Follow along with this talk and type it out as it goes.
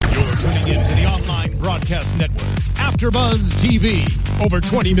tuning in to the online broadcast network, AfterBuzz TV. Over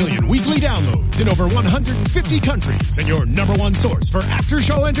 20 million weekly downloads in over 150 countries, and your number one source for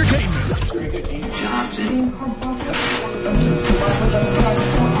after-show entertainment.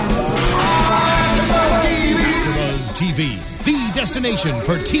 AfterBuzz TV, the destination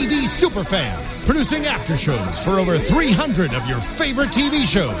for TV superfans, producing aftershows for over 300 of your favorite TV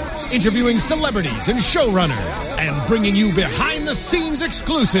shows, interviewing celebrities and showrunners, and bringing you behind-the-scenes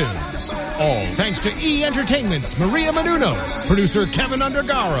exclusives. All thanks to E! Entertainment's Maria Menounos, producer Kevin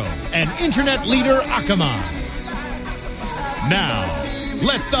Undergaro, and internet leader Akamai. Now,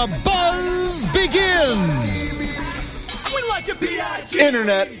 let the buzz begin!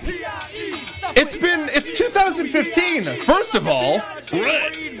 Internet. It's 2015. First of all, we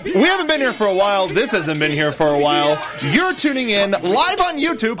haven't been here for a while. This hasn't been here for a while. You're tuning in live on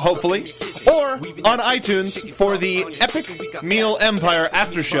YouTube, hopefully, or on iTunes for the Epic Meal Empire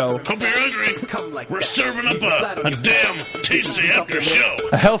after show. Hope you're hungry. We're serving up a damn tasty after show.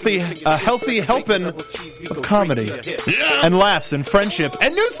 A healthy helping of comedy. Yeah. And laughs and friendship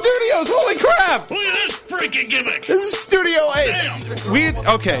and new studios. Holy crap! Look at this freaking gimmick. This is Studio 8.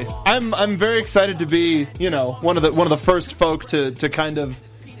 Damn. I'm very excited to be, one of the first folk to kind of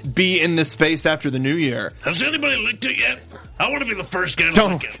be in this space after the new year. Has anybody licked it yet? I want to be the first guy to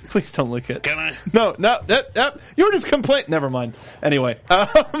lick it. Please don't lick it. Can I? No. You were just complaining. Never mind. Anyway,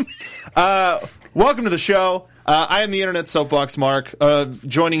 welcome to the show. I am the Internet Soapbox Mark,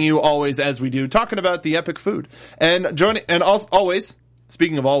 joining you always as we do, talking about the epic food. Always,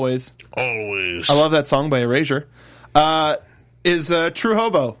 speaking of always, I love that song by Erasure, is True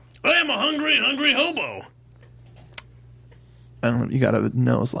Hobo. I am a hungry hobo. You got a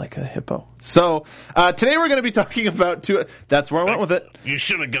nose like a hippo. So, today we're going to be talking about that's where I went with it. You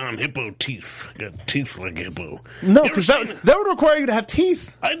should have gone hippo teeth. Got teeth like a hippo. No, because that would require you to have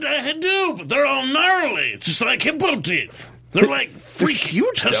teeth. I do, but they're all gnarly. It's just like hippo teeth. They're like freak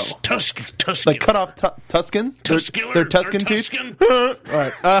huge, though. Tuscan. Like cut off Tuscan? Tuscular. They're Tuscan teeth? All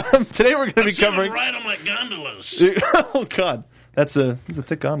right. Today we're going to be covering... ride them like gondolas. Oh, God. That's a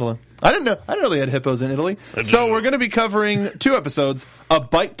thick gondola. I didn't know they had hippos in Italy. So we're going to be covering 2 episodes, A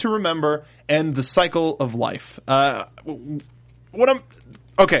Bite to Remember and The Cycle of Life. Okay,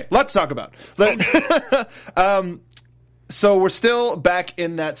 let's talk about. So we're still back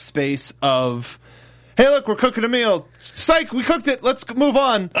in that space of, hey, look, we're cooking a meal. Psych, we cooked it. Let's move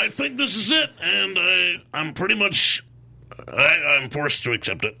on. I think this is it, and I'm pretty much I'm forced to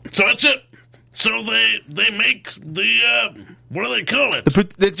accept it. So that's it. So they make the what do they call it?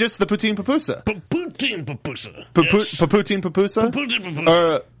 It's just the poutine pupusa. Poutine pupusa. Poutine pupusa. Poutine pupusa.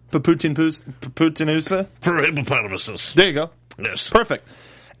 Or poutinusa For hippopotamuses. There you go. Yes. Perfect.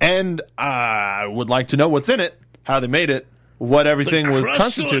 And I would like to know what's in it, how they made it, what everything was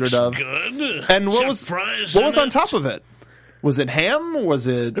constituted of, good. and what was on top of it. Was it ham? Was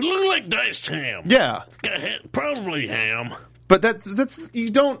it? It looked like diced ham. Yeah. Probably ham. But we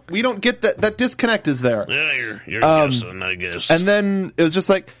don't get that disconnect is there. Yeah, you're guessing, I guess. And then it was just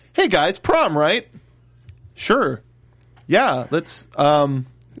like, hey guys, prom, right? Sure. Yeah, let's talk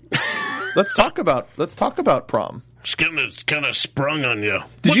about prom. It's kind of sprung on you.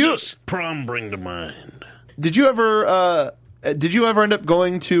 What does prom bring to mind? Did you ever end up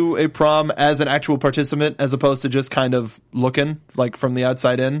going to a prom as an actual participant as opposed to just kind of looking, like from the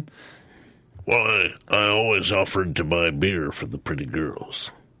outside in? Well, I always offered to buy beer for the pretty girls.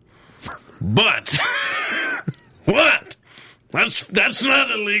 But, what? That's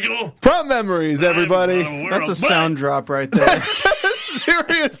not illegal. Prom memories, everybody. That's a sound drop right there.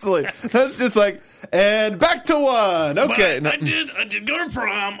 Seriously. That's just like, and back to one. Okay. I did go to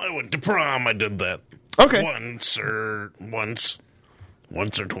prom. I went to prom. I did that. Okay. Once or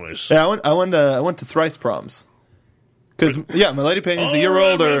twice. Yeah, I went to thrice proms. Because, my lady painting's a year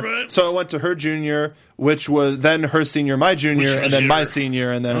older, right. So I went to her junior, which was then her senior, my junior, and then my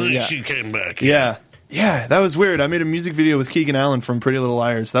senior, and then, she came back. Yeah, that was weird. I made a music video with Keegan Allen from Pretty Little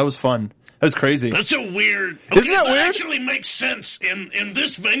Liars. That was fun. That was crazy. That's so weird. Isn't that weird? That actually makes sense. In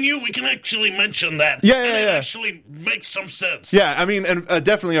this venue, we can actually mention that. Yeah. It actually makes some sense. Yeah, I mean, and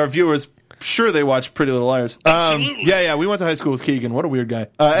definitely our viewers, sure they watch Pretty Little Liars. Absolutely. Yeah, we went to high school with Keegan. What a weird guy.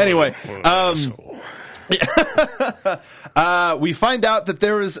 Anyway. We find out that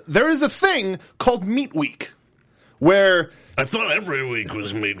there is a thing called Meat Week, where I thought every week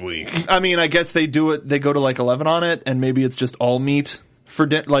was Meat Week. I mean, I guess they do it. They go to like 11 on it, and maybe it's just all meat for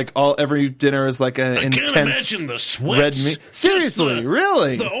every dinner is like a intense can't imagine the sweats. Red meat. Seriously,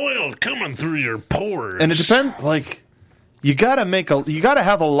 really? The oil coming through your pores, and it depends. Like you gotta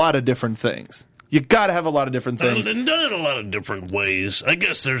have a lot of different things. You got to have a lot of different things. And done it a lot of different ways. I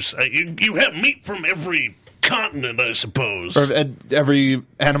guess there's you have meat from every continent, I suppose. Or every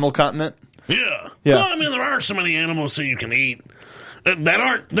animal continent. Yeah. Yeah. Well, I mean, there are so many animals that you can eat that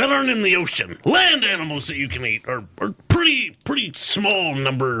aren't in the ocean. Land animals that you can eat are pretty small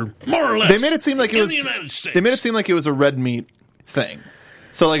number, more or less. They made it seem like it in was. the United States. They made it seem like it was a red meat thing.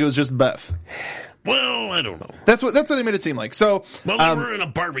 So like it was just beef. Well, I don't know. That's what they made it seem like. So Well, they were in a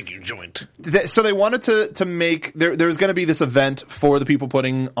barbecue joint. So they wanted to make there was going to be this event for the people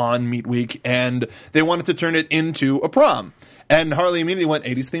putting on Meat Week, and they wanted to turn it into a prom. And Harley immediately went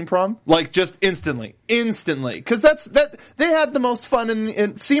 80s theme prom, like just instantly, because they had the most fun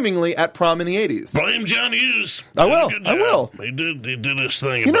in seemingly at prom in the 80s. Blame John Hughes. I Did a will. good I job. will. He did his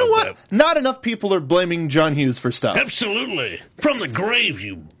thing. You know about what? Not enough people are blaming John Hughes for stuff. Absolutely. From the grave,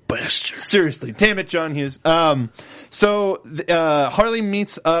 you bastard. Seriously, damn it, John Hughes. So Harley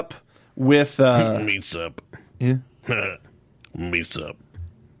meets up with Meets up. yeah. Meets up.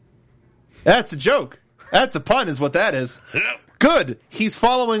 That's a joke. That's a pun, is what that is. Yep. Good. He's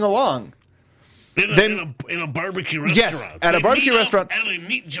following along. In a barbecue restaurant. Yes, at a They barbecue meet up restaurant. At a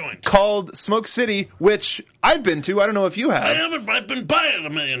meat joint. Called Smoke City, which I've been to. I don't know if you I have. haven't. I've been by it a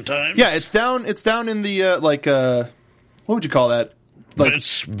million times. Yeah, it's down in the what would you call that? Like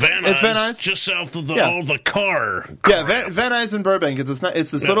It's Van It's Nuys, Van Nuys? just south of the Yeah. the car. yeah, crap. Van Nuys in Burbank. It's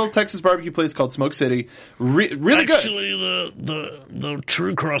this little Texas barbecue place called Smoke City. Really good. Actually, the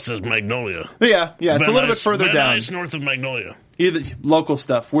true cross is Magnolia. Yeah, it's a little bit further Van down. Nuys north of Magnolia. Either local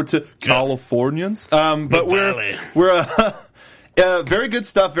stuff. We're to Californians, but Valley. we're very good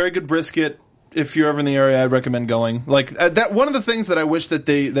stuff. Very good brisket. If you're ever in the area, I'd recommend going. Like that. One of the things that I wish that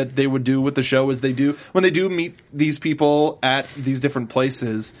they would do with the show is when they do meet these people at these different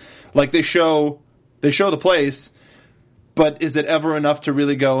places, like they show the place. But is it ever enough to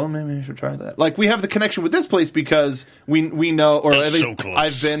really go, oh, maybe I should try that? Like, we have the connection with this place because we know, or It's at least so close.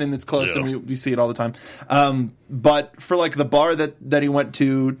 I've been and it's close Yeah. and we see it all the time. But for like the bar that he went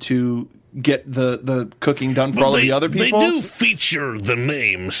to get the cooking done for all of the other people. They do feature the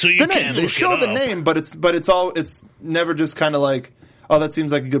name, so you The can name. They look show it the up. name, but it's never just kind of like, oh, that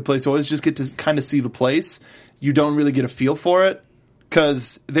seems like a good place. You always just get to kind of see the place. You don't really get a feel for it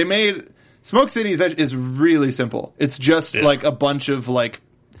because they made Smoke City is really simple. It's just like a bunch of like,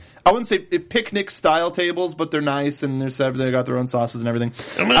 I wouldn't say picnic style tables, but they're nice and they got their own sauces and everything.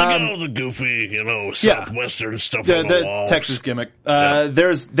 I mean, they got all the goofy, Southwestern stuff on the walls. Texas gimmick.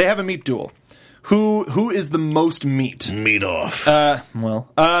 They have a meat duel. Who is the most meat? Meat off. Who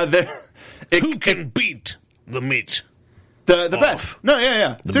Who can beat the meat? the Off. best? No,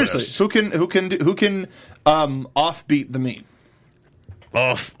 yeah. Seriously, best. who can offbeat the meat?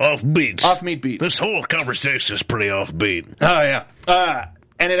 Offbeat. Off meat beat. This whole conversation is pretty offbeat. Oh yeah.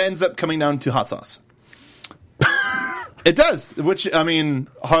 And it ends up coming down to hot sauce. It does, which I mean,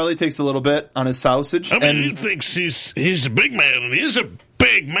 Harley takes a little bit on his sausage. I mean, and he thinks he's a big man, and he is a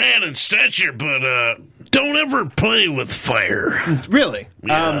big man in stature, but don't ever play with fire. really,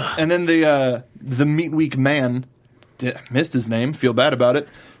 Yeah. and then the Meat Week man missed his name. Feel bad about it.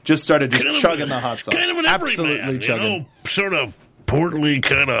 Just started chugging the hot sauce. Kind of an Absolutely everyman, chugging. sort of portly,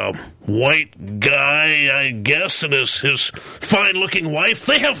 kind of white guy, I guess, and his fine-looking wife.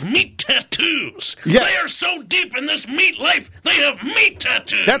 They have meat tattoos. Yes. They are so deep in this meat life. They have meat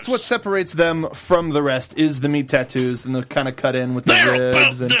tattoos. That's what separates them from the rest is the meat tattoos and the kind of cut in with the They're about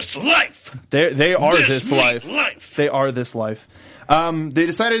ribs. And this life. they are this meat life. They are this life. They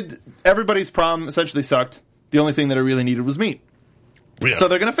decided everybody's prom essentially sucked. The only thing that it really needed was meat. Yeah. So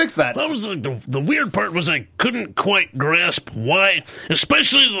they're going to fix that. That was the weird part was I couldn't quite grasp why,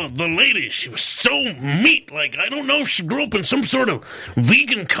 especially the lady. She was so meat. Like, I don't know if she grew up in some sort of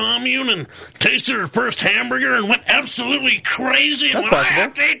vegan commune and tasted her first hamburger and went absolutely crazy and That's went, I possible.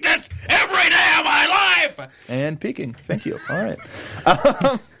 have to eat this every day of my life. And peeking. Thank you. All right.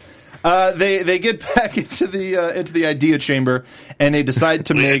 They get back into the idea chamber and they decide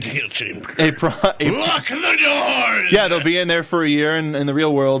to make Idea chamber. a Lock the doors. yeah, they'll be in there for a year, and in the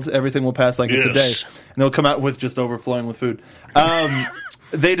real world, everything will pass like it's a day. Yes. And they'll come out with just overflowing with food.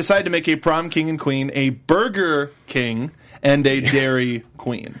 They decide to make a prom king and queen, a burger king, and a dairy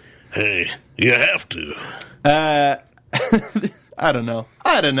queen. Hey, you have to. I don't know.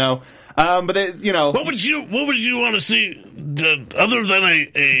 But they, What would you want to see other than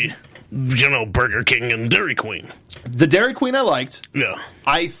a Burger King and Dairy Queen? the Dairy Queen I liked. Yeah.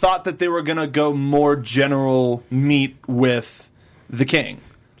 I thought that they were going to go more general meat with the king.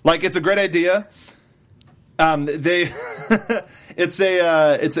 Like, it's a great idea. It's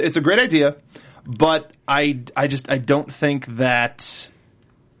a great idea, but I don't think that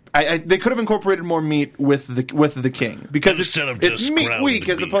they could have incorporated more meat with the king because Instead of it's just meat ground week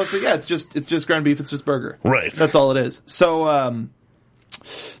as beef. opposed to it's just ground beef, it's just burger. Right. That's all it is. So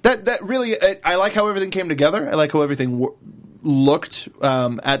that really I like how everything came together. I like how everything looked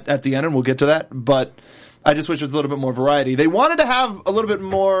at the end, and we'll get to that. But I just wish there was a little bit more variety. They wanted to have a little bit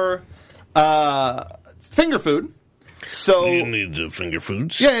more finger food. So You need the finger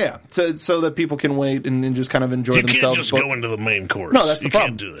foods. yeah. So that people can wait and just kind of enjoy You themselves. can't just But- go into the main course. No, that's the you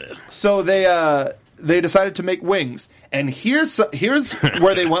problem. can't do that. So they decided to make wings, and here's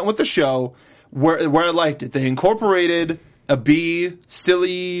where they went with the show, where I liked it. They incorporated a B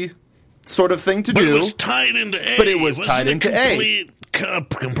silly sort of thing to But do. it was tied into A. But it was Wasn't tied a into A.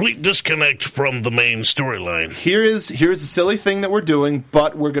 complete disconnect from the main storyline. Here's a silly thing that we're doing,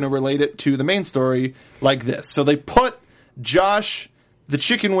 but we're going to relate it to the main story like this. So they put Josh, the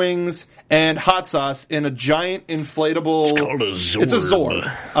chicken wings, and hot sauce in a giant inflatable. It's called a Zorb. It's a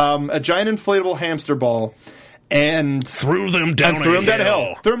Zorb, a giant inflatable hamster ball, and Threw them down and threw him a down a hill.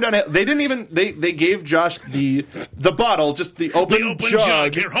 hill. Threw him down a hill. They didn't even. They gave Josh the bottle, just the open, The open jug.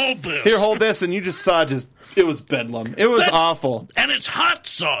 jug. Here, hold this. Here, hold this, and you just saw it was bedlam. It was That- awful. And it's hot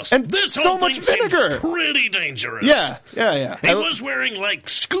sauce. And this so whole much thing seemed vinegar. pretty dangerous. Yeah. He was wearing, like,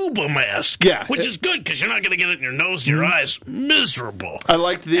 scuba mask. Yeah. Which is good, because you're not going to get it in your nose, your eyes. Miserable. I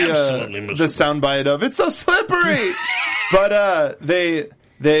liked Absolutely the miserable. soundbite of "It's so slippery," but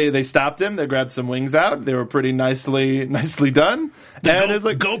they stopped him. They grabbed some wings out. They were pretty nicely done. And it's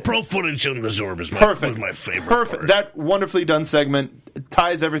like GoPro footage on the Zorb was perfect, my favorite perfect. part. That wonderfully done segment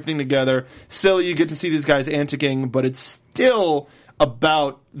ties everything together. Silly, you get to see these guys anticing, but it's still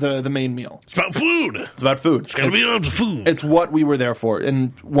about the main meal. It's about food. It's about food. It's got to be about the food. It's what we were there for,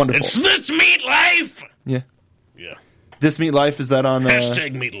 and wonderful. It's this meat life. Yeah. Yeah. This Meat Life, is that on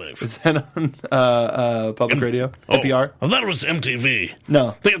Hashtag meat life. is that on public radio? NPR? I thought it was MTV.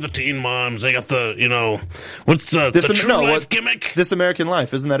 No. They got the Teen Moms. They got the, what's the True Life gimmick? This American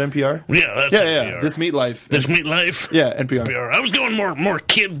Life, isn't that NPR? Yeah, that's Yeah, NPR. This Meat Life. This meat life? Yeah, NPR. NPR. I was going more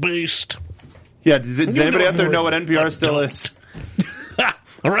kid-based. Yeah, does anybody out there know what more NPR still adult. is?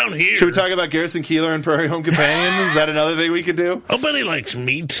 Around here. Should we talk about Garrison Keillor and Prairie Home Companion? Is that another thing we could do? I'll bet he likes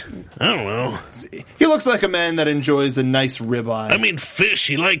meat. I don't know. He looks like a man that enjoys a nice ribeye. I mean, fish.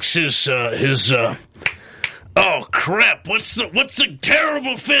 He likes his oh crap! What's the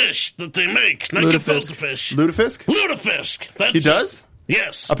terrible fish that they make? Not Lutefisk. gefilte fish. Lutefisk? Lutefisk. That's He does?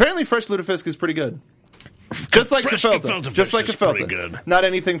 Yes. Apparently fresh lutefisk is pretty good. Just like Fresh gefilte. gefilte Just fish like is gefilte. pretty good. Not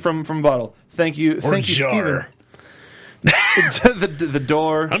anything from bottle. Thank you. Or Thank you, jar. Steven. the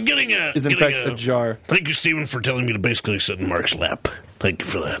door I'm getting is in fact a jar. Thank you, Stephen, for telling me to basically sit in Mark's lap. Thank you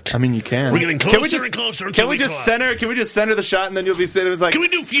for that. I mean, you can. We're getting Can we closer just- and closer. Can until we just clock. center? Can we just center the shot and then you'll be sitting? It's like, Can we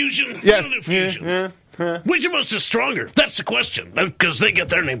do fusion? yeah, We'll do fusion. yeah. Which of us is stronger? That's the question. Because they get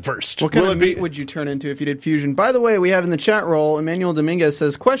their name first. What kind Will of it be- meat would you turn into if you did fusion? By the way, we have in the chat roll, Emmanuel Dominguez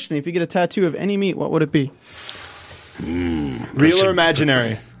says, question, if you get a tattoo of any meat, what would it be? Real or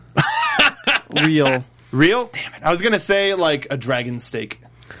imaginary? Real. Real? Damn it! I was gonna say like a dragon steak.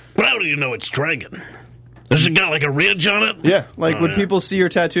 But how do you know it's dragon? Has it got like a ridge on it? Yeah. Like, Oh, would yeah. people see your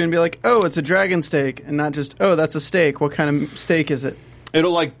tattoo and be like, oh, it's a dragon steak, and not just, oh, that's a steak. What kind of steak is it?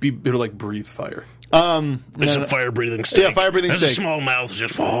 It'll breathe fire. It's a fire-breathing steak. Yeah, fire-breathing Has steak. a small mouth,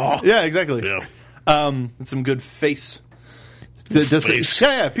 just oh. Yeah, exactly. Yeah. And some good face. Face.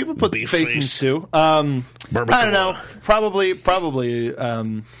 Yeah. People put Beef face in face. stew. I Barbacoa. don't know. Probably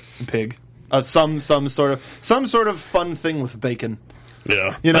pig. Some sort of fun thing with bacon.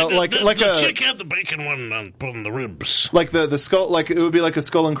 Yeah. You know, the a chick had the bacon one on the ribs. like the skull. Like it would be like a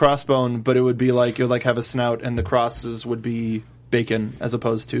skull and crossbone, but it would have a snout, and the crosses would be bacon as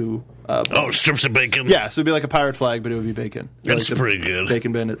opposed to. Oh, strips of bacon. Yeah, so it'd be like a pirate flag, but it would be bacon. That's Like the pretty good.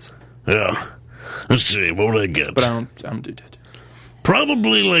 Bacon bandits. Yeah. Let's see. What would I get? But I don't do that.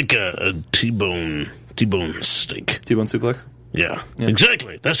 Probably like a T-bone steak. T-bone suplex. Yeah,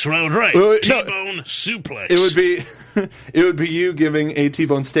 exactly. That's what I would write. No. T-bone suplex. It would be you giving a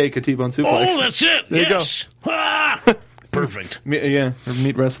T-bone steak a T-bone suplex. Oh, that's it. There you go. Yes. Ah! Perfect. Yeah, or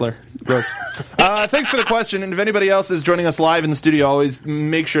meat wrestler. Gross. Thanks for the question. And if anybody else is joining us live in the studio, always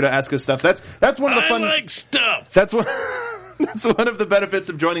make sure to ask us stuff. That's one of the I fun. like stuff. That's one. That's one of the benefits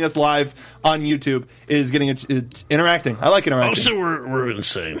of joining us live on YouTube is getting interacting. I like interacting. Also, we're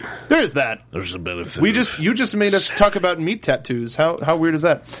insane. There is that. There's a benefit. You just made us talk about meat tattoos. How weird is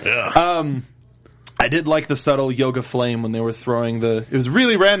that? Yeah. I did like the subtle yoga flame when they were throwing it was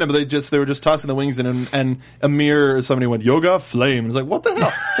really random, but they were just tossing the wings in and Amir or somebody went, yoga flame. It's like, what the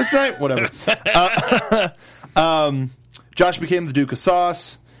hell? It's not, whatever. Josh became the Duke of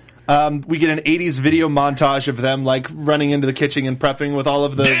Sauce. We get an 80s video montage of them like running into the kitchen and prepping with all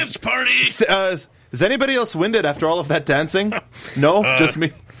of the dance party. Is anybody else winded after all of that dancing? No, just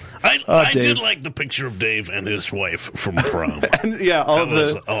me. I Dave. did like the picture of Dave and his wife from prom. And, yeah, all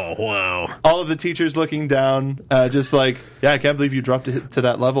of the teachers looking down, just like, yeah, I can't believe you dropped it to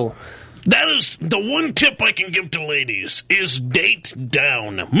that level. That is the one tip I can give to ladies, is date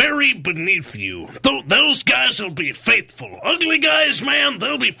down. Marry beneath you. Those guys will be faithful. Ugly guys, man,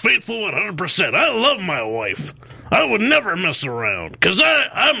 they'll be faithful 100%. I love my wife. I would never mess around, because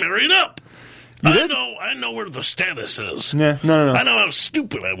I married up. I know where the status is. Yeah, no. I know how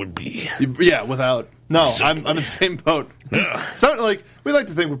stupid I would be. Yeah, without. No, I'm in the same boat. Yeah. So, like, we like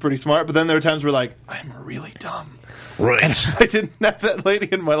to think we're pretty smart, but then there are times we're like, I'm really dumb. Right. And if I didn't have that lady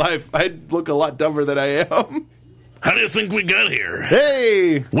in my life, I'd look a lot dumber than I am. How do you think we got here?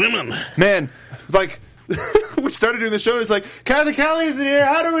 Hey! Women. Man, like, we started doing the show, and it's like, Kathy Kelly isn't here,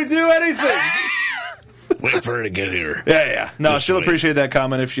 how do we do anything? Wait for her to get here. Yeah. No, Just she'll wait. appreciate that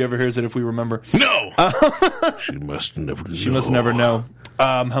comment if she ever hears it, if we remember. No! She must never know. She must never know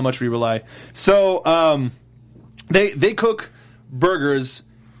how much we rely. So, they cook burgers.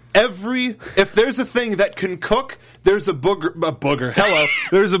 If there's a thing that can cook, there's a booger. Hello.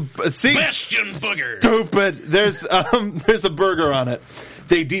 There's Bastion booger. Stupid. There's a burger on it.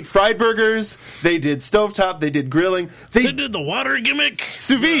 They deep fried burgers. They did stovetop. They did grilling. They did the water gimmick.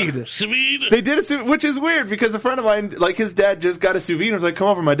 Sous vide. Sous vide. They did which is weird because a friend of mine, like his dad just got a sous vide and was like, come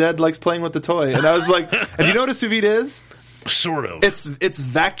over, my dad likes playing with the toy. And I was like, and you know what a sous vide is? Sort of. It's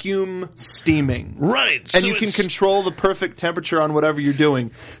vacuum steaming. Right. And so you can control the perfect temperature on whatever you're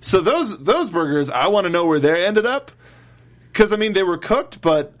doing. So those burgers, I want to know where they ended up. Because, I mean, they were cooked,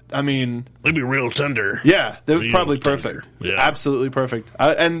 but, I mean... They'd be real tender. Yeah, they were Real probably tender. perfect. Yeah. Absolutely perfect.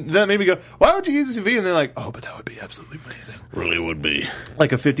 And then maybe go, why would you use a sous vide? And they're like, oh, but that would be absolutely amazing. Really would be.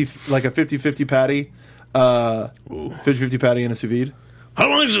 Like a 50-50 patty. 50-50 patty in a sous vide. How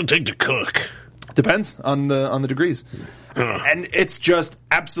long does it take to cook? Depends on the degrees. And it's just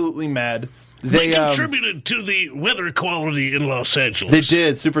absolutely mad. They contributed to the weather quality in Los Angeles. They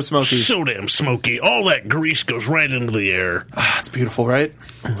did. Super smoky. So damn smoky. All that grease goes right into the air. Ah, it's beautiful, right?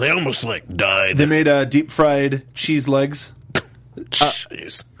 They almost, died. They made deep fried cheese legs.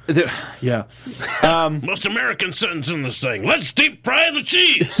 Jeez. Yeah. Most American sentence in this thing. Let's deep fry the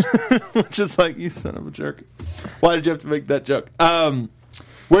cheese. Just like, you son of a jerk. Why did you have to make that joke?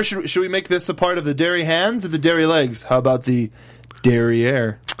 Where should we make this a part of the dairy hands or the dairy legs? How about the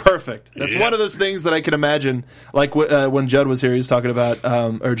derriere? Perfect. That's one of those things that I can imagine. Like when Judd was here, he was talking about,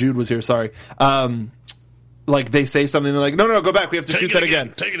 or Jude was here, sorry. Like they say something, they're like, no, go back. We have to shoot that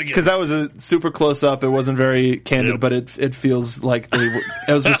again. Take it again. Because that was a super close up. It wasn't very candid, but it feels like it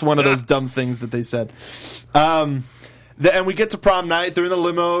was just one of those dumb things that they said. And we get to prom night. They're in the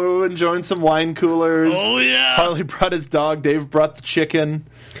limo enjoying some wine coolers. Oh, yeah. Harley brought his dog. Dave brought the chicken.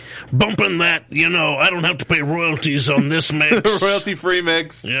 Bumping that, I don't have to pay royalties on this mix. Royalty-free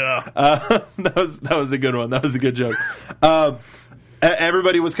mix. Yeah. That was a good one. That was a good joke.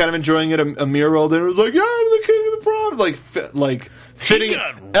 Everybody was kind of enjoying it. Amir rolled in and was like, yeah, I'm the king of the prom. Like fitting.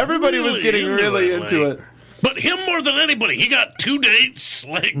 Everybody was getting really into it. But him more than anybody. He got 2 dates.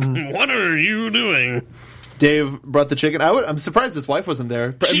 What are you doing? Dave brought the chicken. I'm surprised his wife wasn't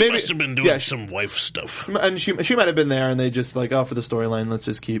there. She must have been doing some wife stuff. And she might have been there, and they just for the storyline, let's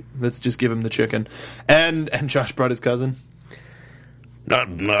just give him the chicken. And Josh brought his cousin. Not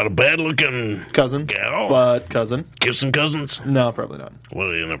a bad looking cousin, gal, but cousin. Kissing cousins? No, probably not.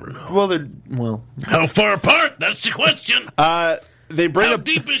 Well, you never know. Well, how far apart? That's the question. They bring how up.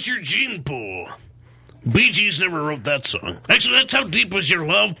 Deep is your gene pool? Bee Gees never wrote that song. Actually, that's How Deep Was Your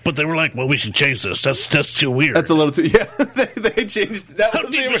Love, but they were like, well, we should change this. That's too weird. That's a little too... Yeah, they changed... How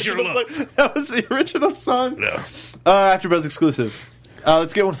Deep Was Your Love? That was the original song. Yeah. AfterBuzz exclusive.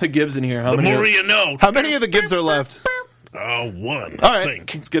 Let's get one of the Gibbs in here. The more you know. How many of the Gibbs are left? One, All right, I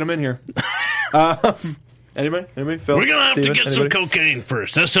think. let's get them in here. Anybody? Phil? We're going to have Steven? to get some cocaine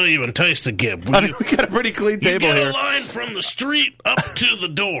first. That's how you entice the Gib. We got a pretty clean table here. You here. get a line from the street up to the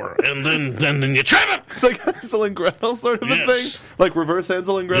door, and then you trap it. It's like Hansel and Gretel sort of a thing? Like reverse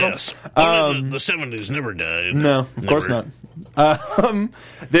Hansel and Gretel? Yes. The 70s never died. No, of course not.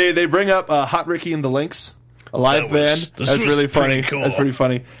 They bring up Hot Ricky and the Lynx. A live band. That's really funny. Cool. That's pretty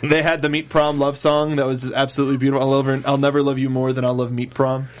funny. They had the Meat Prom love song that was absolutely beautiful. I'll never love you more than I'll love Meat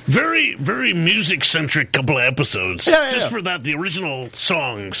Prom. Very, very music-centric couple of episodes. Yeah. For that, the original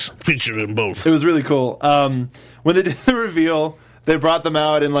songs featured in both. It was really cool. When they did the reveal They brought them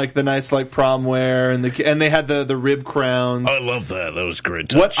out in like the nice like prom wear, and they had the rib crowns. I love that. That was a great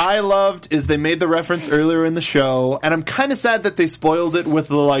touch. What I loved is they made the reference earlier in the show, and I'm kind of sad that they spoiled it with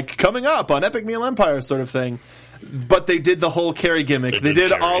the like coming up on Epic Meal Empire sort of thing. But they did the whole Carrie gimmick. They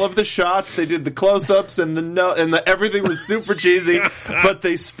did all of the shots. They did the close-ups and the everything was super cheesy. But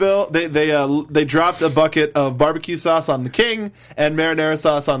they dropped a bucket of barbecue sauce on the king and marinara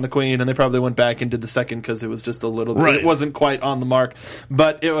sauce on the queen, and they probably went back and did the second because it was just a little bit. It wasn't quite on the mark,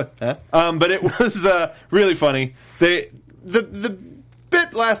 but it was really funny. The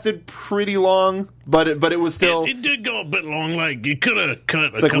bit lasted pretty long, but it was still. It did go a bit long. Like you could have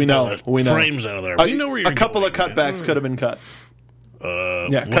cut a couple of frames out of there. You know where a couple of cutbacks could have been cut.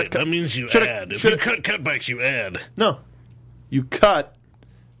 That means you add. If you cut cutbacks, you add. No, you cut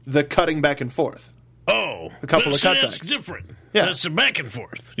the cutting back and forth. Oh, a couple of cutbacks. That's different. Yeah. That's a back and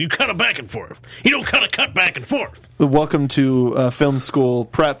forth. You cut a back and forth. You don't cut a cut back and forth. Welcome to film school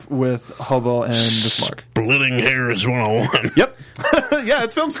prep with Hobo and the Smart. Splitting hairs 101. Yep. Yeah,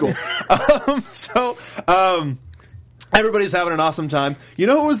 it's film school. Everybody's having an awesome time. You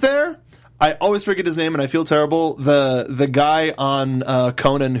know who was there? I always forget his name and I feel terrible. The guy on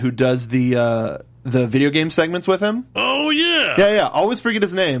Conan who does the video game segments with him. Oh, yeah. Yeah. Always forget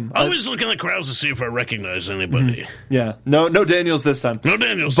his name. I always look in the crowds to see if I recognize anybody. Yeah. No Daniels this time. No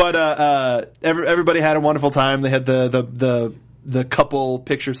Daniels. But everybody had a wonderful time. They had the couple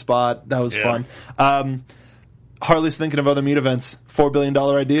picture spot. That was fun. Harley's thinking of other meat events. $4 billion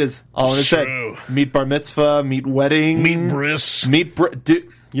ideas. All in his head. Meat bar mitzvah, meat wedding. Meat bris.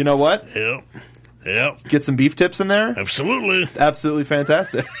 You know what? Yep. Get some beef tips in there? Absolutely. Absolutely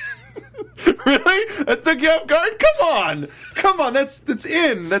fantastic. Really? That took you off guard? Come on. That's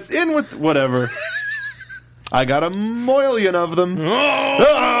in with whatever. I got a million of them.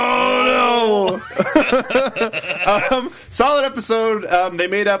 Oh no! Solid episode. They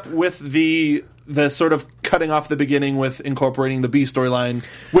made up with the sort of cutting off the beginning with incorporating the B storyline,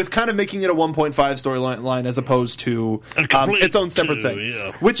 with kind of making it a 1.5 storyline as opposed to its own separate thing,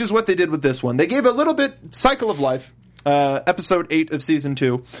 which is what they did with this one. They gave a little bit Cycle of Life, episode 8 of season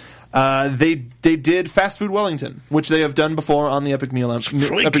 2. They did Fast Food Wellington, which they have done before on the Epic Meal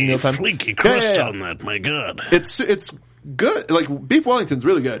Time. Flaky crust on that, my God. It's good. Like, beef Wellington's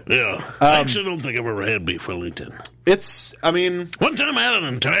really good. Yeah. I actually don't think I've ever had beef Wellington. One time I had an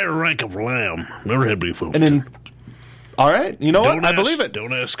entire rack of lamb. Never had beef Wellington. Alright, you know what? I believe it.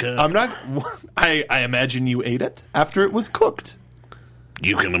 Don't ask how. I'm not... I imagine you ate it after it was cooked.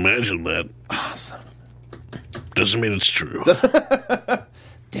 You can imagine that. Awesome. Doesn't mean it's true.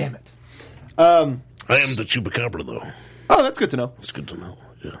 Damn it. I am the chupacabra, though. Oh, that's good to know. It's good to know,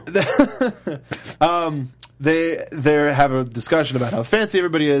 yeah. They have a discussion about how fancy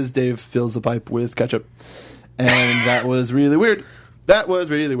everybody is. Dave fills the pipe with ketchup. And that was really weird.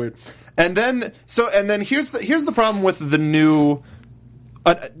 And then here's the problem with the new...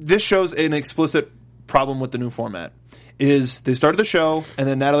 this shows an explicit problem with the new format. Is they started the show, and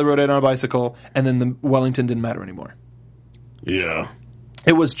then Natalie rode in on a bicycle, and then the Wellington didn't matter anymore. Yeah.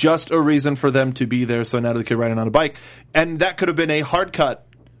 It was just a reason for them to be there so Natalie could ride in on a bike. And that could have been a hard cut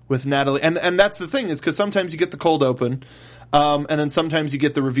with Natalie. And that's the thing, is because sometimes you get the cold open, and then sometimes you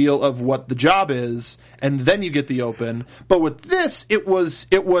get the reveal of what the job is, and then you get the open. But with this, it was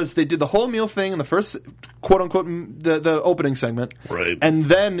they did the whole meal thing in the first, quote unquote, the opening segment. Right. And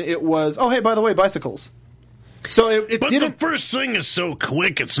then it was, oh, hey, by the way, bicycles. So but didn't. The first thing is so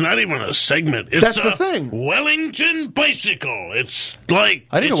quick; it's not even a segment. That's the thing. Wellington bicycle. It's like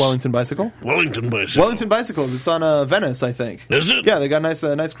I need a Wellington bicycle. Wellington bicycle. Wellington bicycles. It's on Venice, I think. Is it? Yeah, they got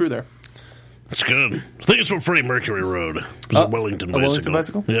a nice crew there. That's good. I think it's what Freddie Mercury rode. It was a Wellington bicycle. A Wellington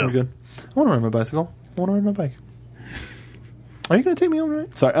bicycle? Yeah, that's good. I want to ride my bicycle. I want to ride my bike. Are you going to take me on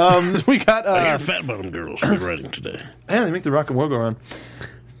right? Sorry. We got. I hear fat bottom girls will be riding today. Yeah, they make the rock and roll go around.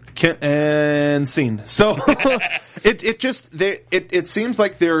 And scene. So it seems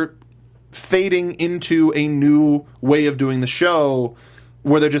like they're fading into a new way of doing the show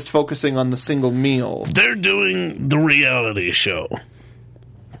where they're just focusing on the single meal. They're doing the reality show.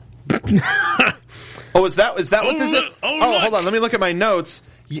 Oh, is that what this is? Hold on. Let me look at my notes.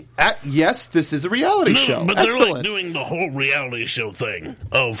 Yes, this is a reality show. But Excellent. They're like doing the whole reality show thing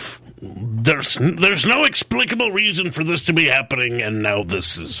of there's no explicable reason for this to be happening, and now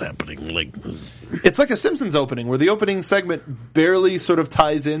this is happening. Like it's like a Simpsons opening, where the opening segment barely sort of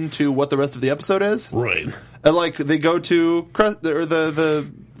ties into what the rest of the episode is. Right. And like they go to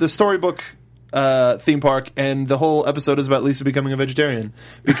the storybook theme park, and the whole episode is about Lisa becoming a vegetarian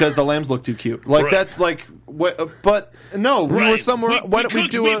because the lambs look too cute. Like Right. that's like, but no, we were somewhere. Why don't we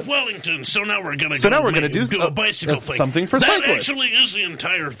cooked do beef Wellington, so now we're gonna do a bicycle thing. something for that cyclists. Actually, is the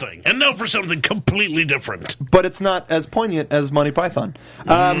entire thing, and now for something completely different. But it's not as poignant as Monty Python.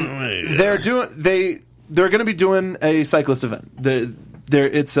 Yeah. They're going to be doing a cyclist event.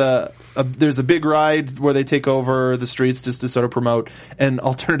 There's a big ride where they take over the streets just to sort of promote an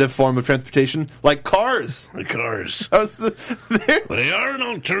alternative form of transportation, like cars. The cars. They're- They are an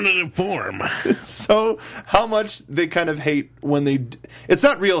alternative form. So how much they kind of hate when they it's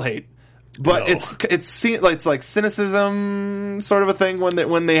not real hate, but No. it's like cynicism sort of a thing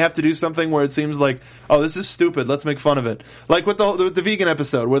when they have to do something where it seems like, oh, this is stupid, let's make fun of it. Like with the vegan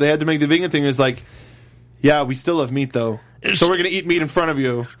episode where they had to make the vegan thing is like, yeah, we still have meat though. So we're going to eat meat in front of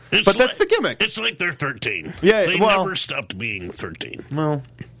you. But that's the gimmick. It's like they're 13. Yeah, they well- never stopped being 13. Well,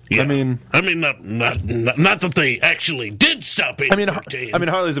 Yeah. I mean, not that they actually did stop being 13.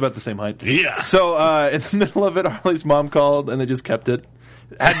 Harley's about the same height. Yeah. So in the middle of it, Harley's mom called and they just kept it.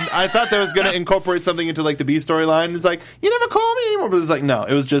 And I thought that was going to incorporate something into like the B storyline. It's like, you never call me anymore. But it's like, no,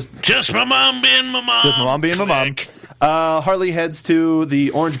 it was just my mom being my mom. Just my mom being my mom. Click. Harley heads to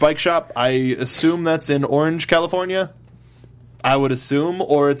the Orange Bike Shop. I assume that's in Orange, California. I would assume,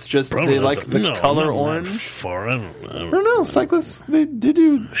 or it's just Probably they not like the no, color not that orange. Far, I don't I don't know. Cyclists, they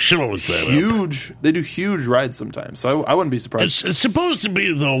do Should have looked that up. huge. They do huge rides sometimes, so I wouldn't be surprised. It's supposed to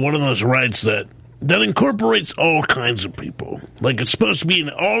be, though, one of those rides that incorporates all kinds of people. Like, it's supposed to be an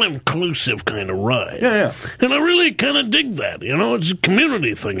all-inclusive kind of ride. Yeah. And I really kind of dig that. You know, it's a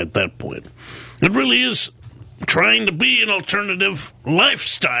community thing at that point. It really is trying to be an alternative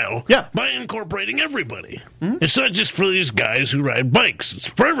lifestyle by incorporating everybody. Mm-hmm. It's not just for these guys who ride bikes. It's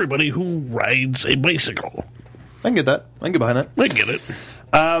for everybody who rides a bicycle. I can get that. I can get behind that. I get it.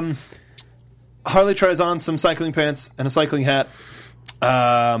 Harley tries on some cycling pants and a cycling hat.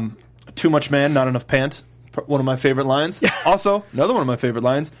 Too much man, not enough pant. One of my favorite lines. Also, another one of my favorite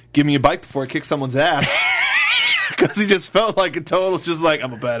lines. Give me a bike before I kick someone's ass. Because he just felt like a total, just like,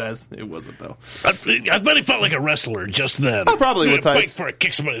 I'm a badass. It wasn't, though. I bet he felt like a wrestler just then. Oh, probably with bike tights. before I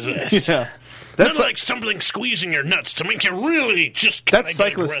kick somebody's ass. Yeah. That's like something squeezing your nuts to make you really just kind that of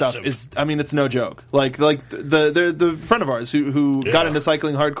cyclist aggressive. stuff is, I mean, it's no joke. Like the friend of ours who got into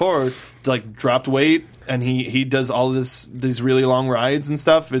cycling hardcore, like dropped weight, and he does all these really long rides and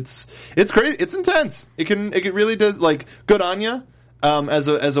stuff. It's crazy. It's intense. It really does, like, good on you,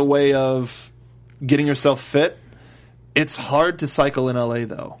 as a way of getting yourself fit. It's hard to cycle in LA,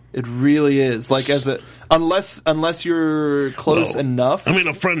 though. It really is. Like, unless you're close enough. I mean,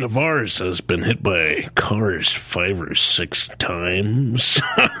 a friend of ours has been hit by cars 5 or 6 times.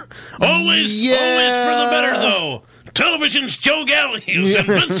 always for the better, though. Television's Joe Galli. He was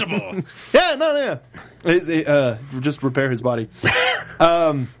invincible. Just repair his body.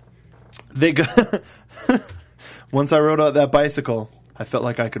 Once I rode out that bicycle, I felt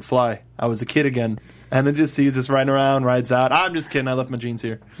like I could fly. I was a kid again. And then he's just riding around, rides out. I'm just kidding. I left my jeans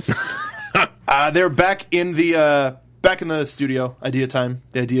here. They're back in the studio. Idea time.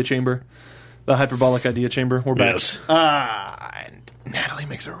 The idea chamber. The hyperbolic idea chamber. We're back. Yes. And Natalie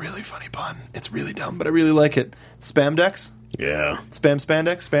makes a really funny pun. It's really dumb, but I really like it. Spamdex? Yeah.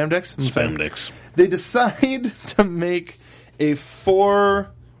 Spandex? Spandex. They decide to make a four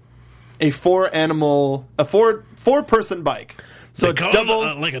person bike. So They call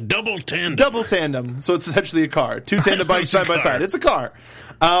it, like a double tandem. Double tandem. So it's essentially a car. 2 tandem bikes side by side. It's a car.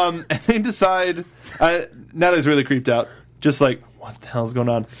 And they decide. Natalie's really creeped out. Just like, what the hell's going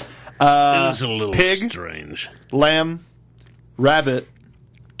on? It is a little pig, strange. Lamb, rabbit,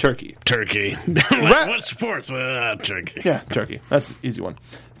 turkey. Turkey. What's the fourth? Turkey. Yeah, turkey. That's an easy one.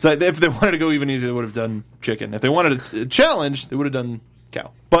 So if they wanted to go even easier, they would have done chicken. If they wanted a challenge, they would have done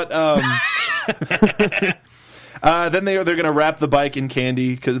cow. But then they're going to wrap the bike in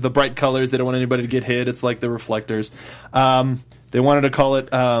candy because the bright colors. They don't want anybody to get hit. It's like the reflectors. They wanted to call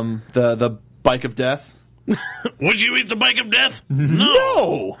it the bike of death. Would you eat the bike of death?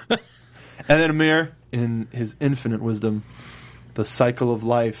 No. And then Amir, in his infinite wisdom, the cycle of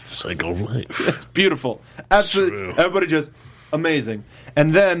life. Cycle of life. It's beautiful. Absolutely. True. Everybody just amazing.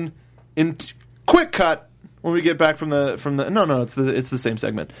 And then in quick cut when we get back from the it's the same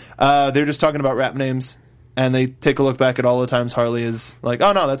segment. They're just talking about rap names, and they take a look back at all the times Harley is like,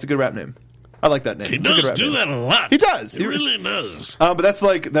 oh no, that's a good rap name. I like that name. He It's a good does rap do name. that a lot. He does. He really does. But that's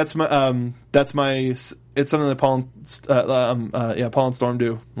my. It's something that Paul and Storm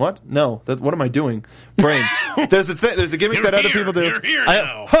do. What? No. What am I doing? Brain. There's a gimmick You're that other here. people do. You're here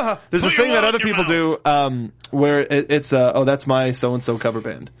now. There's a Put thing your that wallet other in your people do where it's that's my so and so cover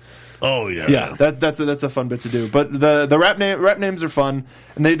band. Oh yeah. Yeah, that's a fun bit to do. But the rap names are fun,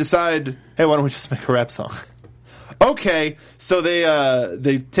 and they decide, hey, why don't we just make a rap song? Okay, so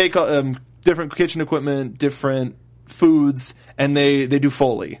they take different kitchen equipment, different foods, and they do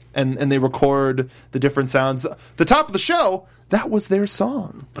Foley, and they record the different sounds. The top of the show, that was their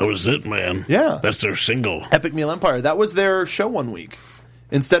song. That was it, man. Yeah. That's their single. Epic Meal Empire. That was their show one week.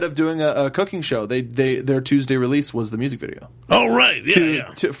 Instead of doing a cooking show, their Tuesday release was the music video. Oh, right.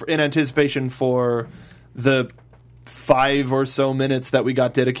 Yeah, In anticipation for the 5 or so minutes that we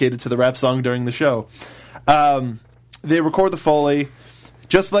got dedicated to the rap song during the show. They record the Foley.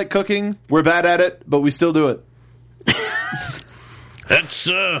 Just like cooking, we're bad at it, but we still do it. That's,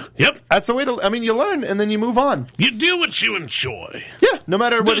 yep. That's the way you learn and then you move on. You do what you enjoy. Yeah, no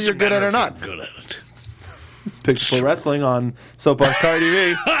matter whether you're good at it or not. Good at it. Pixel Wrestling on Soap Art Car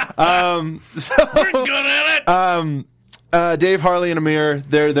TV. We're good at it. Dave, Harley, and Amir,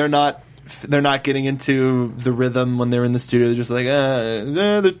 they're not getting into the rhythm when they're in the studio. They're just like,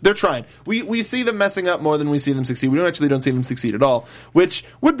 they're trying. We see them messing up more than we see them succeed. We don't see them succeed at all, which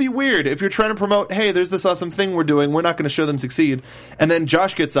would be weird if you're trying to promote, hey, there's this awesome thing we're doing. We're not going to show them succeed. And then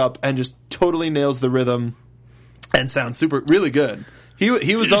Josh gets up and just totally nails the rhythm and sounds really good. He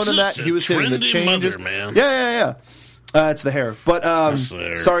was owning that. He was hitting the changes. Mother, man. Yeah. It's the hair. But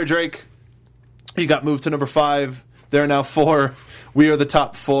sorry, Drake. You got moved to number 5. There are now 4. We are the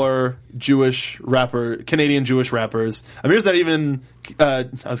top 4 Canadian Jewish rappers. Amir's not even, I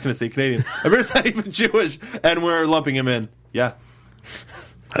was going to say Canadian. Amir's not even Jewish, and we're lumping him in. Yeah.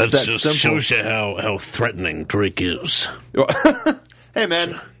 That just shows you how threatening Drake is. Hey,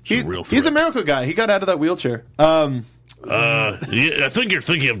 man. He's a miracle guy. He got out of that wheelchair. Yeah, I think you're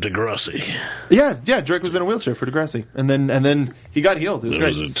thinking of Degrassi. Yeah. Drake was in a wheelchair for Degrassi, and then he got healed. It was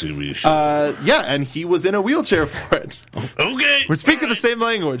great. Was a TV show. Yeah, and he was in a wheelchair for it. Okay, we're speaking the same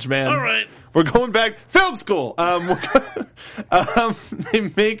language, man. All right, we're going back film school. They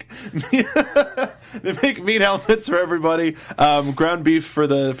make meat helmets for everybody. Ground beef for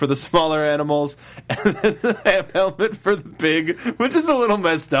the smaller animals, and then the ham helmet for the pig, which is a little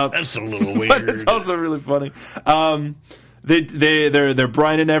messed up. That's a little weird, but it's also really funny. They're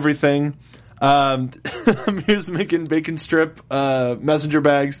brining everything. Amir's making bacon strip messenger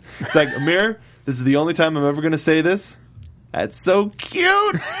bags. It's like, Amir, this is the only time I'm ever going to say this. That's so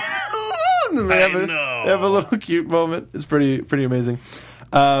cute. And then they have a little cute moment. It's pretty amazing.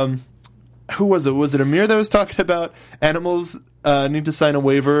 Who was it? Was it Amir that was talking about animals need to sign a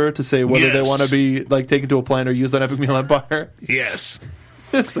waiver to say whether they want to be taken to a plant or used on Epic Meal Empire? Yes.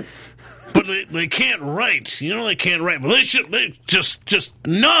 But they can't write. They can't write. But they just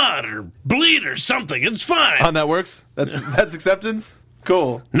nod or bleed or something. It's fine. On that works? That's acceptance?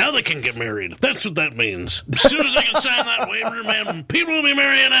 Cool. Now they can get married. That's what that means. As soon as they can sign that waiver, man, people will be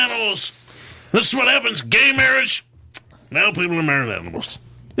marrying animals. This is what happens. Gay marriage. Now people are marrying animals.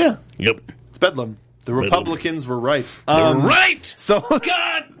 Yeah. Yep. It's Bedlam. The Republicans were right. They're right! So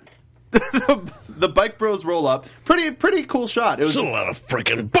God! The Bike Bros roll up. Pretty cool shot. It was a lot of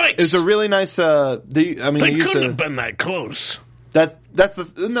freaking bikes. It was a really nice. They couldn't have been that close. That's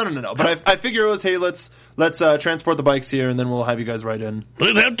the no. But I figure it was, hey, let's transport the bikes here, and then we'll have you guys ride in.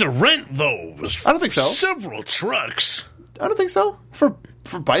 They'd have to rent those. I don't think so. Several trucks. I don't think so. For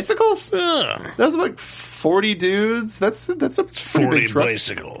bicycles. Yeah, that was like 40 dudes. That's a pretty 40 big truck.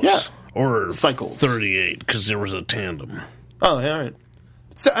 bicycles. Yeah, or cycles. 38 because there was a tandem. Oh, yeah, all right.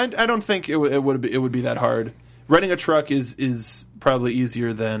 So I don't think it would be that hard. Renting a truck is probably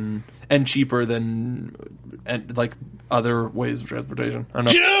easier than and cheaper than other ways of transportation. I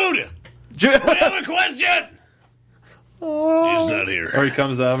don't know. Jude, we have a question. Oh. He's not here. Or he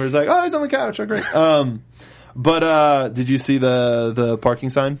comes up and he's like, "Oh, he's on the couch. Oh, great." But did you see the parking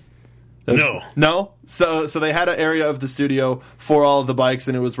sign? No. So they had an area of the studio for all of the bikes,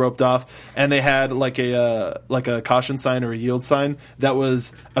 and it was roped off. And they had like a caution sign or a yield sign that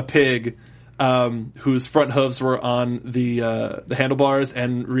was a pig, whose front hooves were on the handlebars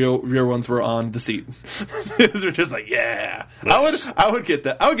and rear ones were on the seat. These were just like, yeah. Nice. I would get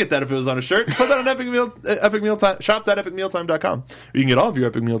that. I would get that if it was on a shirt. Put that on Epic Mealtime. Shop.epicmealtime.com. You can get all of your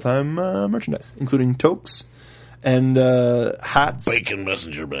Epic Mealtime merchandise, including toques and hats, bacon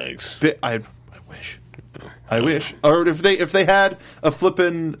messenger bags. I wish. Or if they had a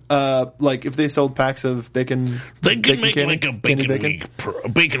flippin' if they sold packs of bacon, they could make like a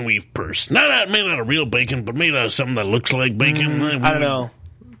bacon weave purse. Not made out of real bacon, but made out of something that looks like bacon. I don't know.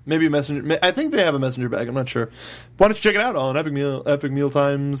 Maybe messenger. I think they have a messenger bag. I'm not sure. Why don't you check it out on Epic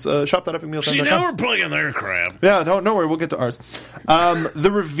Mealtime's shop.epicmealtime.com. See, now we're plugging their crap. Yeah, don't worry. We'll get to ours.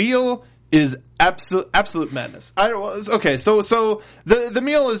 The reveal is absolute madness. Okay, so the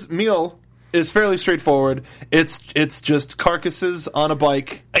meal is fairly straightforward. It's just carcasses on a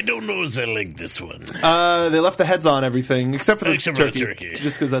bike. I don't know as I like this one. They left the heads on everything except for the turkey. The turkey.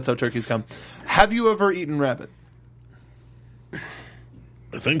 Just because that's how turkeys come. Have you ever eaten rabbit?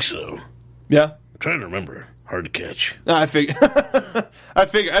 I think so. Yeah. I'm trying to remember. Hard to catch. I figure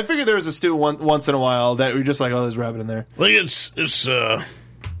there was a stew once in a while that we're just like, oh, there's rabbit in there. Like it's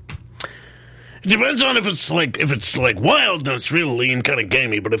it depends on if it's like wild, then it's real lean, kind of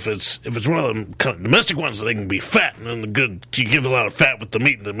gamey. But if it's one of them kind of domestic ones, they can be fat, and then you give a lot of fat with the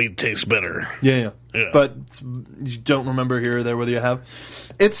meat, and the meat tastes better. Yeah. But you don't remember here or there whether you have.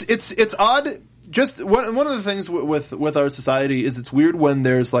 It's odd. Just one of the things with our society is it's weird when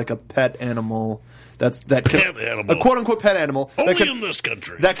there's like a pet animal animal. a quote unquote pet animal only in this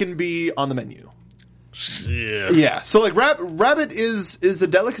country that can be on the menu. Yeah. So like rabbit is a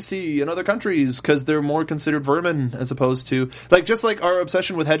delicacy in other countries because they're more considered vermin as opposed to just like our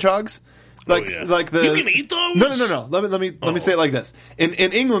obsession with hedgehogs. Like you can eat those? No. Let me say it like this. In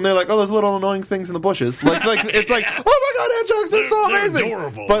England, they're like, oh, there's little annoying things in the bushes. Like it's like, oh my god, hedgehogs are so amazing. They're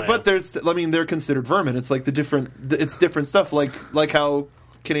adorable, but they're considered vermin. It's like it's different stuff. Like how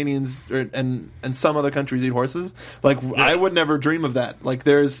Canadians and some other countries eat horses. I would never dream of that. I'd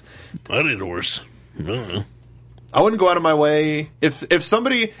eat a horse. I wouldn't go out of my way if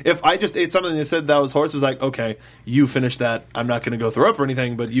I just ate something and they said that was horse, it was like, okay, you finish that. I'm not going to go throw up or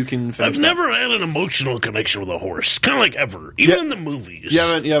anything, but you can finish. I've never had an emotional connection with a horse, kind of like ever, even in the movies. You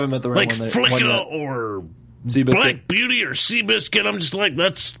haven't met the right one. Like Flicka or Black Beauty or Seabiscuit. I'm just like,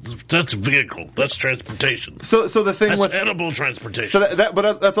 that's a vehicle. That's transportation. So the thing that's with edible transportation. So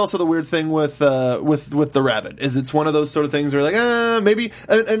but that's also the weird thing with the rabbit is it's one of those sort of things where maybe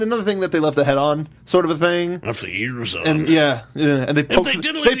and another thing that they left the head on sort of a thing. Left the ears on. And and they poked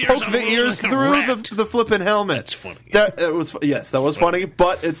the ears through the flipping helmet. That's funny. That was funny,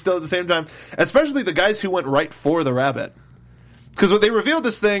 but it's still at the same time, especially the guys who went right for the rabbit. Because when they revealed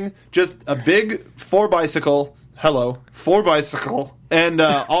this thing, just a big 4-bicycle, and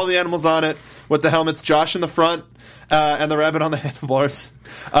all the animals on it with the helmets, Josh in the front, and the rabbit on the handlebars.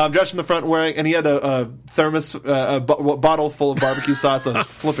 Josh in the front and he had a thermos, bottle full of barbecue sauce that was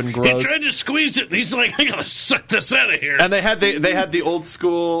flipping gross. He tried to squeeze it, and he's like, I gotta suck this out of here. And they had the old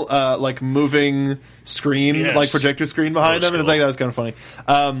school, moving screen, projector screen behind them, and it's like, that was kind of funny.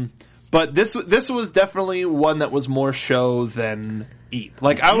 But this was definitely one that was more show than eat.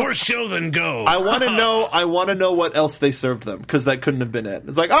 More show than go. I want to know what else they served them because that couldn't have been it.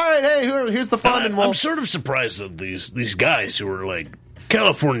 It's like, all right, hey, here's the fun. I'm sort of surprised that these guys who are like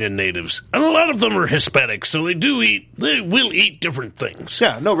California natives, and a lot of them are Hispanic, so they will eat different things.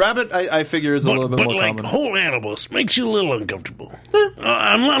 Yeah, no, rabbit I figure is a little bit more common. But whole animals makes you a little uncomfortable.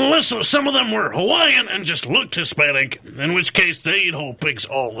 Unless some of them were Hawaiian and just looked Hispanic, in which case they eat whole pigs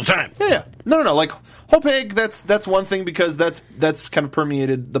all the time. Yeah. No. Like whole pig, that's one thing because that's kind of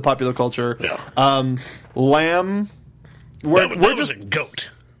permeated the popular culture. Yeah. Lamb, that was a goat.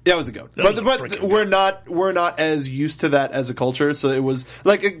 Yeah, it was a goat. But we're not as used to that as a culture, so it was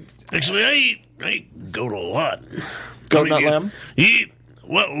like... Actually, I eat goat a lot. Goat, not lamb? You eat,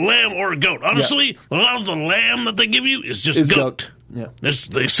 lamb or goat. Honestly, a lot of the lamb that they give you is just goat. Yeah.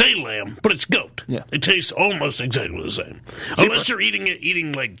 They say lamb, but it's goat. Yeah. It tastes almost exactly the same. Unless you're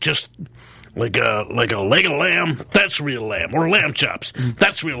eating like just... Like a leg of lamb, that's real lamb. Or lamb chops,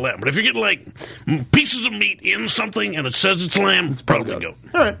 that's real lamb. But if you're getting like pieces of meat in something and it says it's lamb, it's probably goat.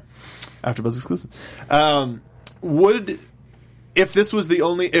 All right. AfterBuzz exclusive.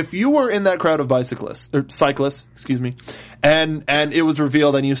 If you were in that crowd of cyclists, excuse me, and it was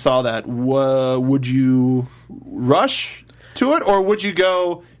revealed and you saw that, would you rush to it or would you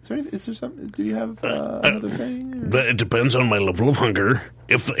go? Is there something? Do you have another thing? It depends on my level of hunger.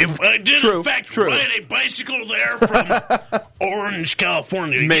 If I did in fact ride a bicycle there from Orange,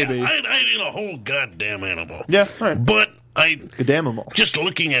 California, maybe I'd eat a whole goddamn animal. Yeah, all right. But goddamn animal. Just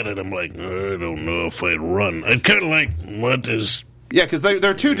looking at it, I'm like, I don't know if I'd run. I'd kind of like, what is? Yeah, because there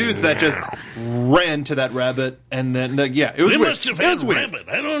are two dudes that just ran to that rabbit, and then it was weird. They must have had rabbit.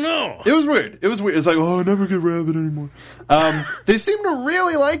 I don't know. It was weird. It's like, oh, I never get rabbit anymore. They seem to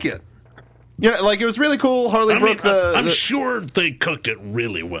really like it. Yeah, like it was really cool. Harley Brook. I'm sure they cooked it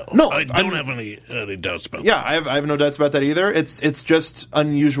really well. No, I don't have any doubts about that. Yeah, I have no doubts about that either. It's just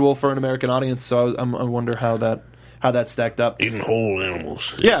unusual for an American audience, so I wonder how that stacked up. Eating whole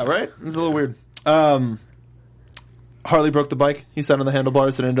animals. Yeah, right. It's a little weird. Harley broke the bike. He sat on the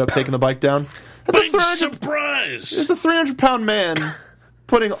handlebars and ended up taking the bike down. Big surprise! It's a 300-pound man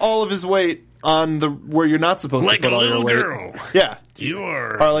putting all of his weight on the where you're not supposed Like to put a all your little weight. girl. Yeah. You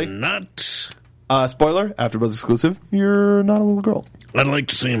are Harley? not... Spoiler, AfterBuzz exclusive, you're not a little girl. I'd like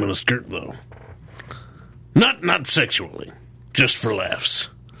to see him in a skirt, though. Not sexually. Just for laughs.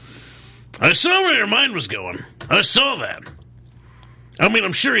 I saw where your mind was going. I saw that. I mean,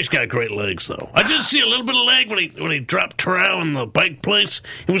 I'm sure he's got great legs, though. I did see a little bit of leg when he dropped Trow in the bike place.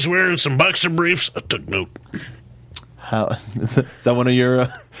 He was wearing some boxer briefs. I took note. How is that one of your?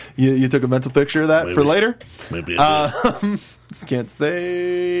 You took a mental picture of that Maybe. for later? Maybe I did. Can't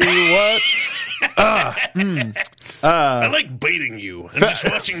say what. I like baiting you and just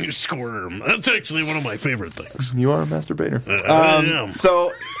watching you squirm. That's actually one of my favorite things. You are a masturbator. I am.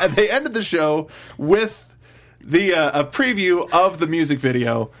 So they ended the show with the a preview of the music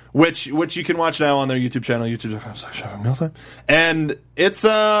video, which you can watch now on their YouTube channel, youtube.com/Mealtime. And it's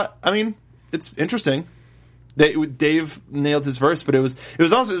it's interesting. Dave nailed his verse, but it was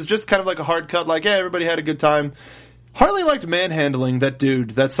just kind of like a hard cut, like, yeah, everybody had a good time. Harley liked manhandling that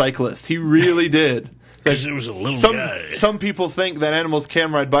dude, that cyclist. He really did. Because it was a little guy. Some people think that animals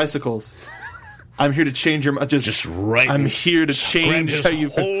can ride bicycles. I'm here to change your mind. Just right. I'm here to change his how you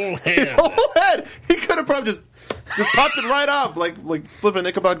whole head. His whole head. He could have probably just popped it right off like flipping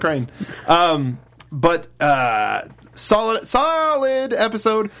Ichabod Crane. But solid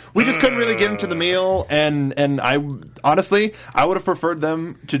episode. We just couldn't really get into the meal, and I honestly I would have preferred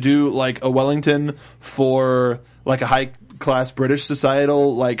them to do like a Wellington for like a high class British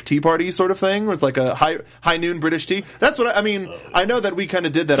societal like tea party sort of thing, where it's like a high noon British tea. That's what I mean. I know that we kind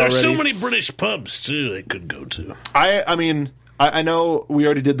of did that There's already. so many British pubs too they could go to. I know we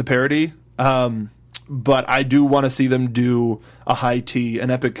already did the parody, but I do want to see them do a high tea,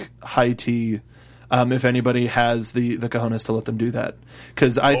 an epic high tea. If anybody has the cojones to let them do that,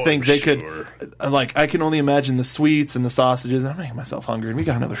 because I think they could. Like, I can only imagine the sweets and the sausages. I'm making myself hungry, and we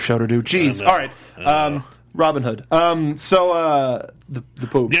got another show to do. Jeez, all right. Robin Hood. So the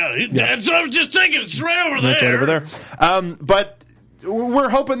Pope. Yeah, that's what I was just thinking. It's right over there. That's right over there. But we're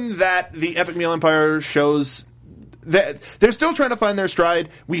hoping that the Epic Meal Empire shows that they're still trying to find their stride.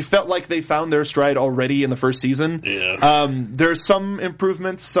 We felt like they found their stride already in the first season. Yeah. There's some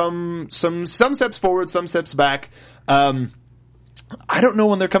improvements, some steps forward, some steps back. I don't know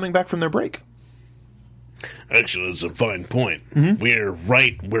when they're coming back from their break. Actually, that's a fine point. Mm-hmm. We're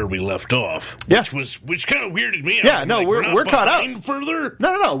right where we left off. Yeah. Which kind of weirded me out. Yeah, no, we're caught up. Further?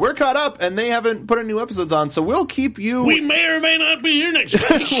 No, we're caught up, and they haven't put any new episodes on, so we'll keep you. We may or may not be here next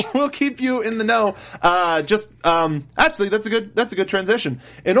week. We'll keep you in the know. Actually, that's a good transition.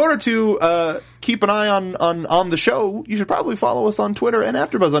 In order to keep an eye on the show, you should probably follow us on Twitter and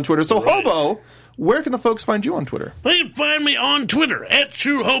AfterBuzz on Twitter. So, Right. Hobo, where can the folks find you on Twitter? They can find me on Twitter at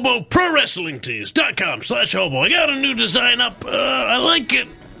TrueHoboProWrestlingTees.com/hobo. I got a new design up. I like it.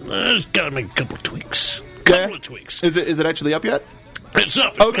 I just got to make a couple of tweaks. Couple of tweaks. Is it actually up yet? It's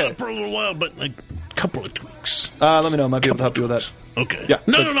up. It's Okay. been up for a little while, but like a couple of tweaks. Let me know. I might be able to help you with that. Okay. Yeah.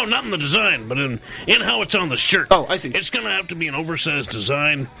 No, not in the design, but in how it's on the shirt. Oh, I see. It's going to have to be an oversized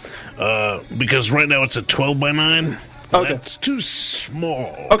design because right now it's a 12x9. Okay. That's too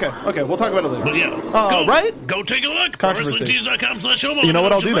small. Okay. We'll talk about it later. But yeah. Right? Go take a look. Controversy. WrestlingTees.com/hobo. You know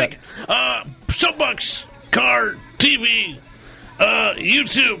what? I'll do that. Soapbox, car, TV,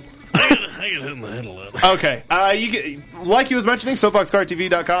 YouTube. I get hit in the head a lot. Okay. You get, like he was mentioning,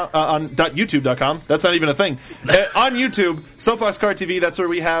 SoapboxCarTV.com on .youtube.com. That's not even a thing. On YouTube, Soapbox Car TV. That's where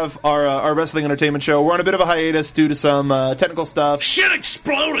we have our wrestling entertainment show. We're on a bit of a hiatus due to some technical stuff. Shit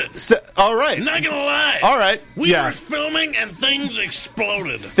exploded. All right. I'm not gonna lie. All right. We Yeah. were filming and things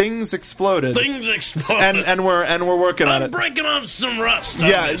exploded. Things exploded. Things exploded. And we're working on I'm it. breaking on some rust.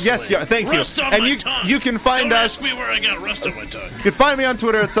 Yeah, obviously. yes, yeah, thank you. Rust on And my tongue. you can find Don't us. ask me where I got rust on my tongue. You can find me on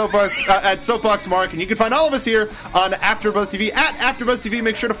Twitter at Soapbox Mark, and you can find all of us here on AfterBuzz TV at AfterBuzz TV.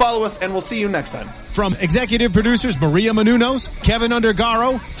 Make sure to follow us, and we'll see you next time. From executive producers Maria Menounos, Kevin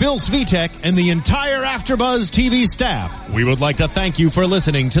Undergaro, Phil Svitek, and the entire AfterBuzz TV staff, we would like to thank you for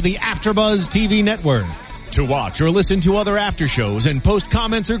listening to the AfterBuzz TV network. To watch or listen to other after shows and post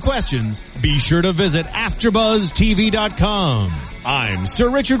comments or questions, be sure to visit AfterBuzzTV.com. I'm Sir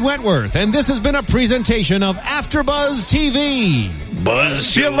Richard Wentworth, and this has been a presentation of AfterBuzz TV. Buzz.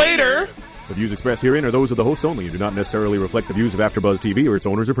 See you later. The views expressed herein are those of the hosts only and do not necessarily reflect the views of AfterBuzz TV or its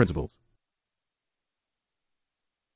owners or principals.